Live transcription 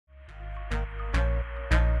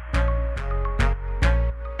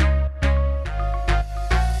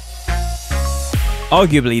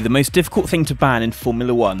Arguably, the most difficult thing to ban in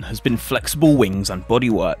Formula 1 has been flexible wings and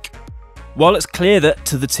bodywork. While it's clear that,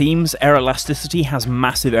 to the teams, aeroelasticity has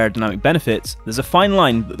massive aerodynamic benefits, there's a fine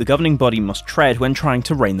line that the governing body must tread when trying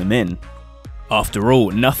to rein them in. After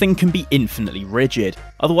all, nothing can be infinitely rigid,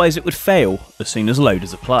 otherwise it would fail as soon as load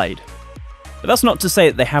is applied. But that's not to say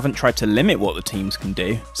that they haven't tried to limit what the teams can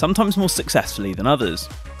do, sometimes more successfully than others.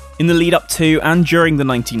 In the lead up to and during the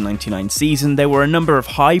 1999 season, there were a number of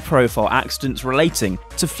high-profile accidents relating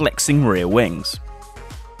to flexing rear wings.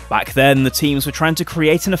 Back then, the teams were trying to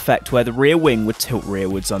create an effect where the rear wing would tilt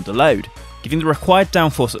rearwards under load, giving the required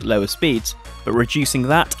downforce at lower speeds, but reducing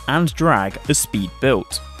that and drag as speed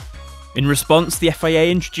built. In response, the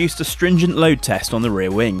FIA introduced a stringent load test on the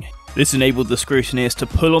rear wing. This enabled the scrutineers to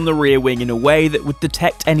pull on the rear wing in a way that would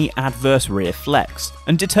detect any adverse rear flex,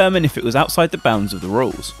 and determine if it was outside the bounds of the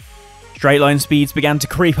rules. Straight line speeds began to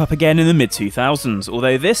creep up again in the mid-2000s,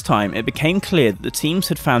 although this time it became clear that the teams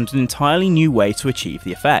had found an entirely new way to achieve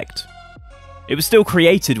the effect. It was still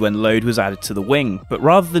created when load was added to the wing, but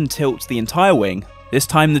rather than tilt the entire wing, this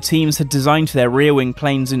time the teams had designed their rear wing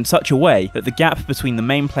planes in such a way that the gap between the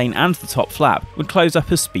main plane and the top flap would close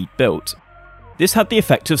up as speed built. This had the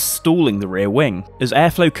effect of stalling the rear wing, as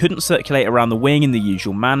airflow couldn't circulate around the wing in the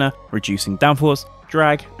usual manner, reducing downforce,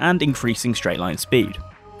 drag, and increasing straight line speed.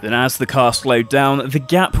 Then as the car slowed down, the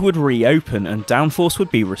gap would reopen and downforce would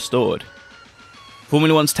be restored.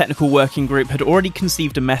 Formula 1's technical working group had already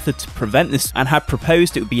conceived a method to prevent this and had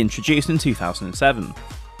proposed it would be introduced in 2007.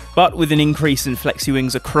 But with an increase in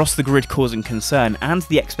Flexi-Wings across the grid causing concern and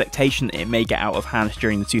the expectation that it may get out of hand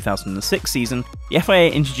during the 2006 season, the FIA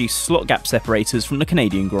introduced slot gap separators from the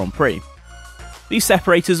Canadian Grand Prix. These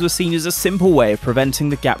separators were seen as a simple way of preventing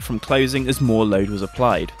the gap from closing as more load was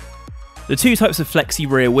applied. The two types of flexi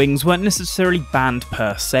rear wings weren't necessarily banned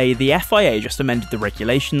per se, the FIA just amended the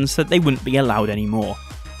regulations so that they wouldn't be allowed anymore.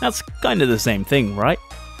 That's kind of the same thing, right?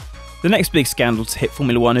 The next big scandal to hit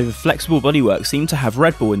Formula 1 over flexible bodywork seemed to have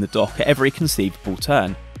Red Bull in the dock at every conceivable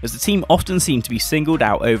turn, as the team often seemed to be singled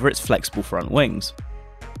out over its flexible front wings.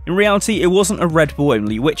 In reality, it wasn't a Red Bull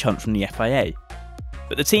only witch hunt from the FIA,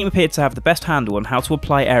 but the team appeared to have the best handle on how to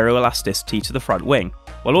apply aeroelasticity to the front wing,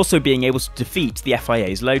 while also being able to defeat the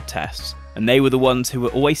FIA's load tests, and they were the ones who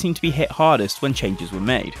always seemed to be hit hardest when changes were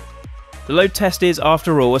made. The load test is,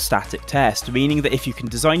 after all, a static test, meaning that if you can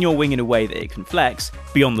design your wing in a way that it can flex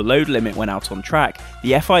beyond the load limit when out on track,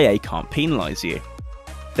 the FIA can't penalise you.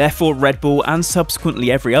 Therefore, Red Bull and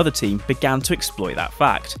subsequently every other team began to exploit that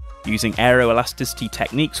fact, using aeroelasticity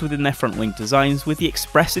techniques within their front wing designs with the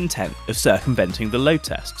express intent of circumventing the load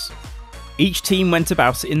tests. Each team went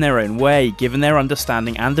about it in their own way, given their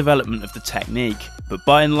understanding and development of the technique, but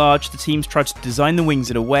by and large the teams tried to design the wings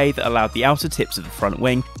in a way that allowed the outer tips of the front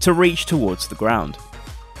wing to reach towards the ground.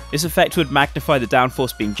 This effect would magnify the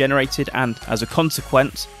downforce being generated and, as a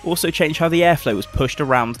consequence, also change how the airflow was pushed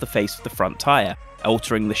around the face of the front tyre,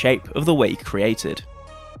 altering the shape of the wake created.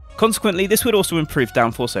 Consequently, this would also improve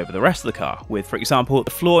downforce over the rest of the car, with, for example,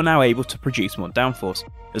 the floor now able to produce more downforce,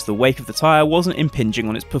 as the wake of the tyre wasn't impinging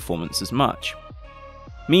on its performance as much.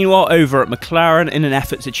 Meanwhile, over at McLaren, in an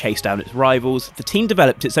effort to chase down its rivals, the team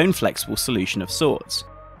developed its own flexible solution of sorts.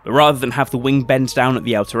 But rather than have the wing bend down at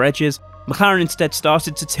the outer edges, McLaren instead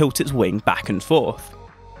started to tilt its wing back and forth.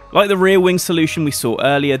 Like the rear wing solution we saw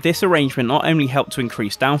earlier, this arrangement not only helped to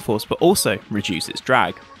increase downforce but also reduce its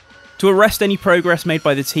drag. To arrest any progress made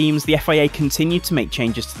by the teams, the FIA continued to make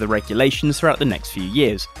changes to the regulations throughout the next few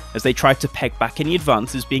years, as they tried to peg back any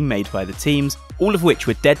advances being made by the teams, all of which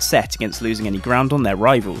were dead set against losing any ground on their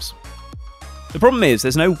rivals. The problem is,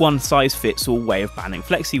 there's no one-size-fits-all way of banning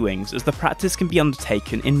Flexi-Wings, as the practice can be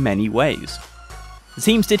undertaken in many ways. The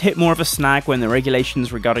teams did hit more of a snag when the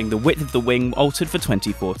regulations regarding the width of the wing altered for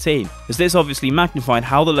 2014, as this obviously magnified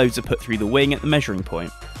how the loads are put through the wing at the measuring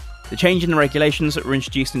point. The change in the regulations that were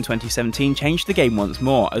introduced in 2017 changed the game once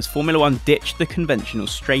more, as Formula 1 ditched the conventional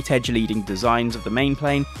straight-edge leading designs of the main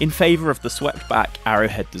plane in favour of the swept-back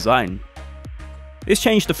arrowhead design. This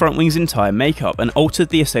changed the front wing's entire makeup and altered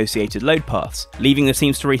the associated load paths, leaving the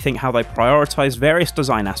teams to rethink how they prioritised various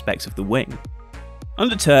design aspects of the wing.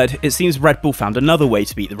 Undeterred, it seems Red Bull found another way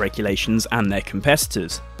to beat the regulations and their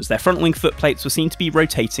competitors, as their front wing footplates were seen to be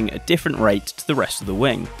rotating at a different rate to the rest of the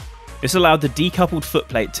wing. This allowed the decoupled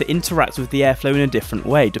footplate to interact with the airflow in a different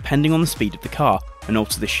way depending on the speed of the car, and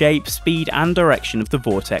alter the shape, speed and direction of the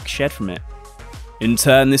vortex shed from it. In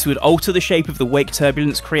turn, this would alter the shape of the wake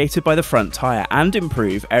turbulence created by the front tyre and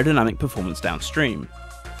improve aerodynamic performance downstream.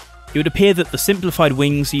 It would appear that the simplified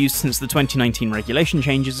wings used since the 2019 regulation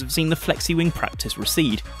changes have seen the flexi-wing practice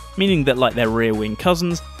recede, meaning that like their rear wing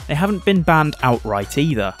cousins, they haven't been banned outright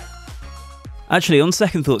either. Actually, on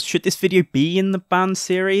second thoughts, should this video be in the banned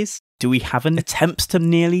series? Do we have an attempts to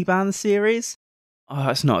nearly ban series? Oh,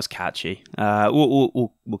 it's not as catchy.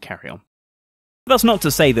 We'll carry on. That's not to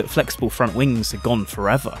say that flexible front wings are gone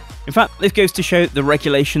forever. In fact, this goes to show that the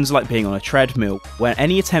regulations like being on a treadmill, where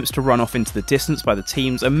any attempts to run off into the distance by the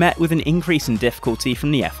teams are met with an increase in difficulty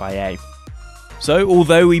from the FIA. So,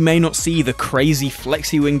 although we may not see the crazy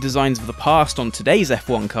flexi-wing designs of the past on today's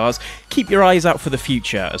F1 cars, keep your eyes out for the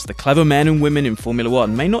future, as the clever men and women in Formula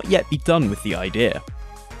 1 may not yet be done with the idea.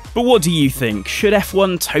 But what do you think? Should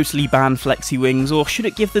F1 totally ban flexi-wings, or should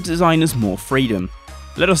it give the designers more freedom?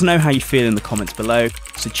 Let us know how you feel in the comments below,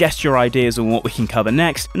 suggest your ideas on what we can cover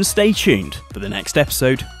next, and stay tuned for the next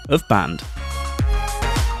episode of Banned.